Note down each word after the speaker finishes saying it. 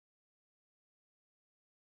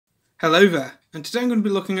Hello there, and today I'm going to be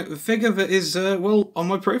looking at the figure that is, well, on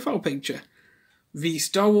my profile picture. The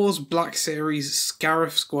Star Wars Black Series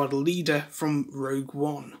Scarif Squad leader from Rogue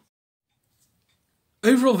One.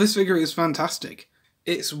 Overall, this figure is fantastic.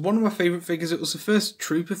 It's one of my favourite figures. It was the first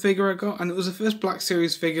Trooper figure I got, and it was the first Black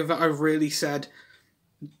Series figure that I really said,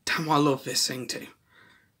 damn, I love this thing too.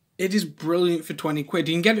 It is brilliant for 20 quid.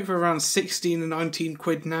 You can get it for around 16 or 19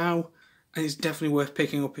 quid now, and it's definitely worth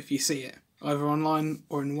picking up if you see it, either online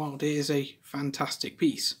or in the wild. It is a fantastic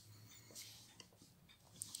piece.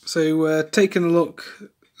 So taking a look,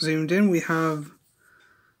 zoomed in, we have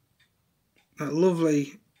that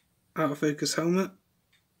lovely out of focus helmet.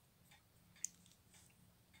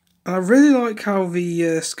 And I really like how the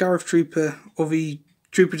Scarif Trooper, or the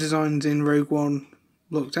Trooper designs in Rogue One,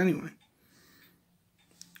 looked anyway.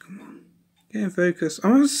 Come on, get in focus.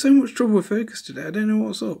 I'm having so much trouble with focus today, I don't know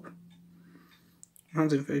what's up. My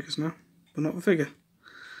hand's in focus now, but not the figure.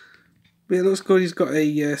 But it looks good. He's got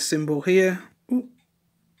a symbol here. Ooh.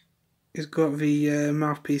 He's got the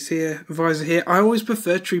mouthpiece here, visor here. I always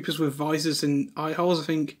prefer troopers with visors and eye holes. I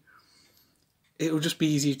think it will just be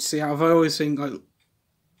easier to see out of. I always think, like,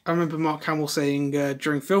 I remember Mark Hamill saying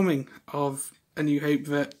during filming of A New Hope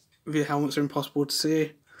that the helmets are impossible to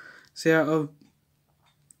see out of.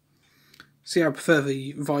 See, I prefer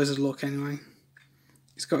the visor look anyway.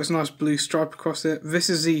 It's got this nice blue stripe across it. This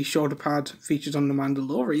is the shoulder pad featured on The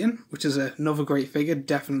Mandalorian, which is another great figure.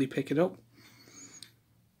 Definitely pick it up.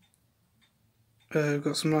 We've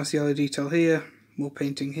got some nice yellow detail here, more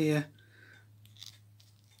painting here.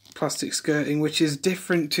 Plastic skirting, which is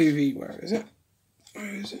different to the, where is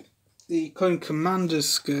it? The Clone Commander's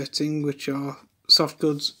skirting, which are soft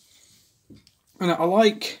goods. And I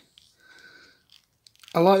like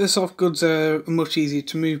the soft goods are much easier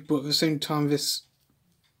to move, but at the same time this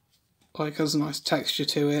has a nice texture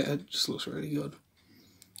to it. It just looks really good.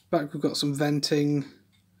 Back we've got some venting,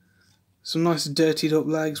 some nice dirtied up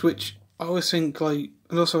legs, which I always think, and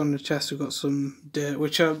also on the chest we've got some dirt,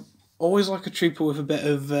 which I always like a trooper with a bit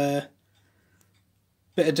of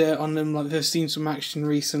dirt on them. Like, they've seen some action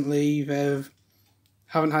recently, they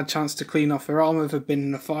haven't had a chance to clean off their armour, they've been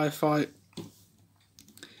in a firefight.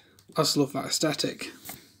 I just love that aesthetic.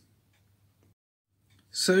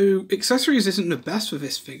 So, accessories isn't the best for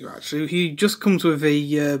this figure actually. He just comes with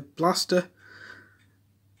a blaster.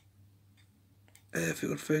 If it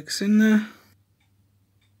would focus in there.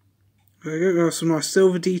 There we go, we have some nice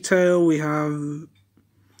silver detail, we have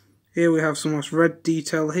some nice red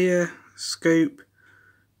detail here, scope,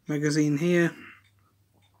 magazine here.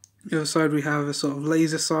 The other side we have a sort of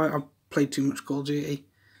laser sight. I played too much Call of Duty.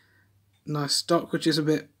 Nice stock, which is a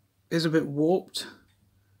bit warped.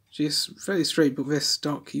 She's fairly straight, but this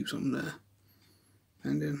stock keeps on there.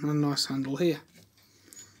 And then a nice handle here.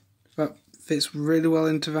 That fits really well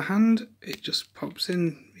into the hand. It just pops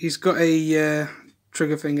in. He's got a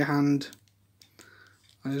trigger finger hand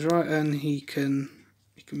on his right, and he can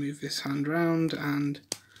move this hand round and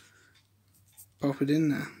pop it in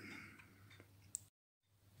there.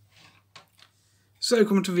 So,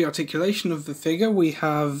 coming to the articulation of the figure, we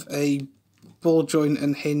have a ball joint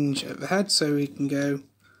and hinge at the head, so we can go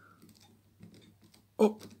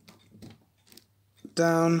up,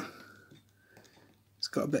 down. It's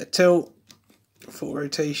got a bit of tilt, full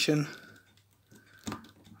rotation,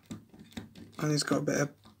 and he's got a bit of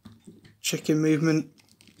chicken movement.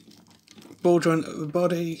 Ball joint at the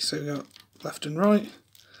body, so we got left and right.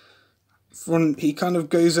 Front, he kind of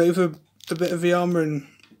goes over a bit of the armour, and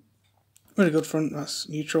really good front, that's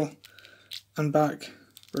neutral. And back,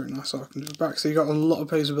 very nice arc into the back, so you got a lot of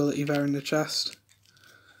posability there in the chest.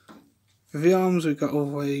 For the arms, we've got all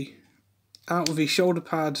the way out of the shoulder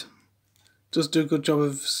pad. Does do a good job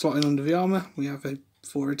of slotting under the armour. We have a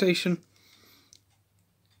full rotation.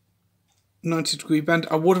 90-degree bend.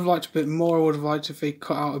 I would have liked a bit more. I would have liked if they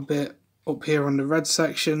cut out a bit up here on the red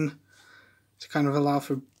section to kind of allow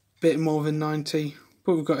for a bit more than 90.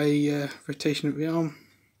 But we've got a rotation of the arm.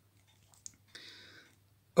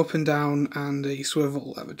 Up and down, and a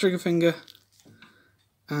swivel at the trigger finger.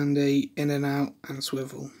 And a in and out and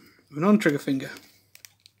swivel with a non-trigger finger.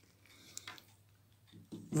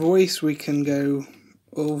 Voice, we can go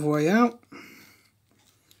all the way out,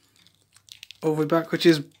 all the way back, which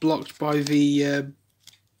is blocked by the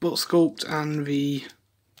butt sculpt and the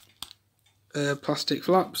plastic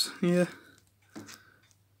flaps here.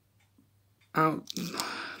 Out,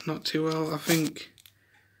 not too well, I think.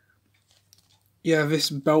 Yeah, this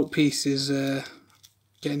belt piece is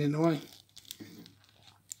getting in the way.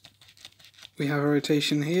 We have a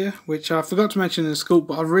rotation here, which I forgot to mention in the sculpt,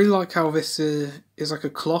 but I really like how this is like a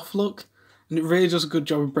cloth look, and it really does a good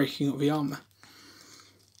job of breaking up the armour.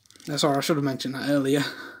 Sorry, I should have mentioned that earlier.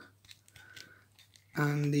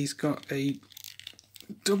 And he's got a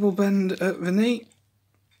double bend at the knee.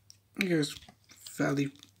 It goes fairly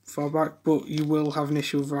far back, but you will have an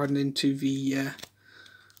issue of riding into the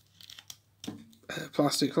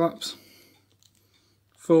plastic flaps.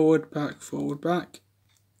 Forward, back,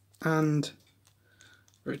 and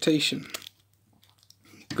rotation.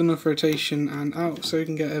 Good enough rotation and out so you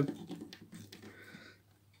can get a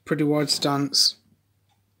pretty wide stance.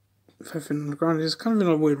 If everything on the ground is kind of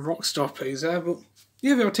in a weird rock star pose there, but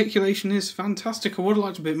yeah, the articulation is fantastic. I would have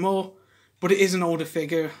liked a bit more, but it is an older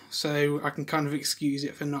figure, so I can kind of excuse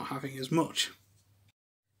it for not having as much.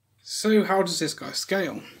 So how does this guy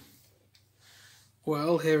scale?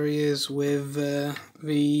 Well, here he is with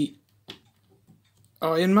the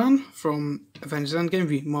Iron Man from Avengers Endgame,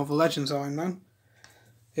 the Marvel Legends Iron Man.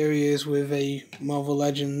 Here he is with a Marvel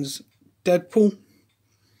Legends Deadpool.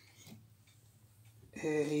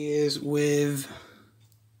 Here he is with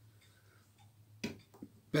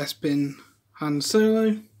Bespin Han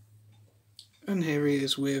Solo. And here he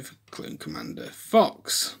is with Clone Commander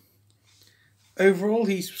Fox. Overall,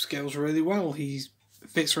 he scales really well. He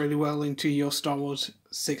fits really well into your Star Wars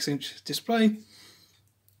 6-inch display.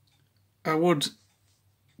 I would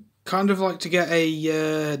kind of like to get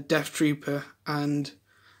a Death Trooper and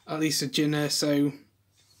at least a Jyn Erso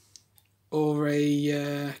or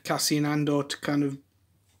a Cassian Andor to kind of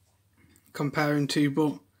compare him to,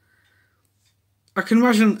 but I can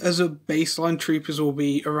imagine as a baseline, troopers will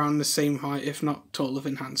be around the same height, if not taller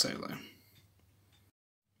than Han Solo.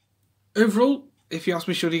 Overall, if you ask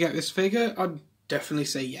me should you get this figure, I'd definitely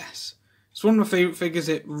say yes. It's one of my favourite figures.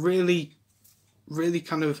 It really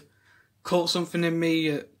kind of caught something in me.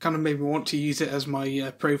 It kind of made me want to use it as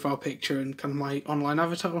my profile picture and kind of my online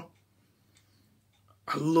avatar.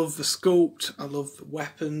 I love the sculpt, I love the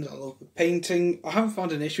weapons, I love the painting. I haven't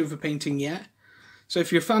found an issue with the painting yet. So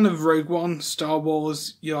if you're a fan of Rogue One, Star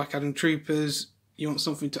Wars, you like adding troopers, you want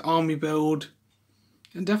something to army build,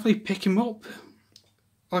 then definitely pick him up.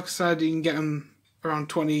 Like I said, you can get him around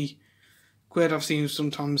 20 quid. I've seen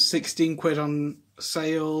sometimes 16 quid on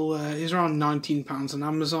sale. He's around £19 on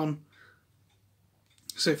Amazon.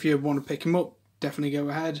 So if you want to pick him up, definitely go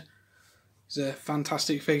ahead. He's a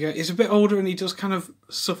fantastic figure. He's a bit older and he does kind of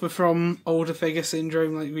suffer from older figure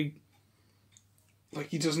syndrome. Like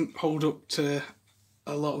he doesn't hold up to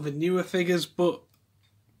a lot of the newer figures, but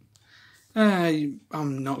I'm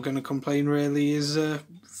not going to complain really. He's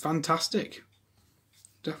fantastic.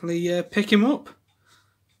 Definitely pick him up.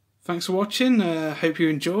 Thanks for watching. Hope you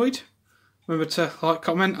enjoyed. Remember to like,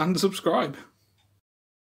 comment and subscribe.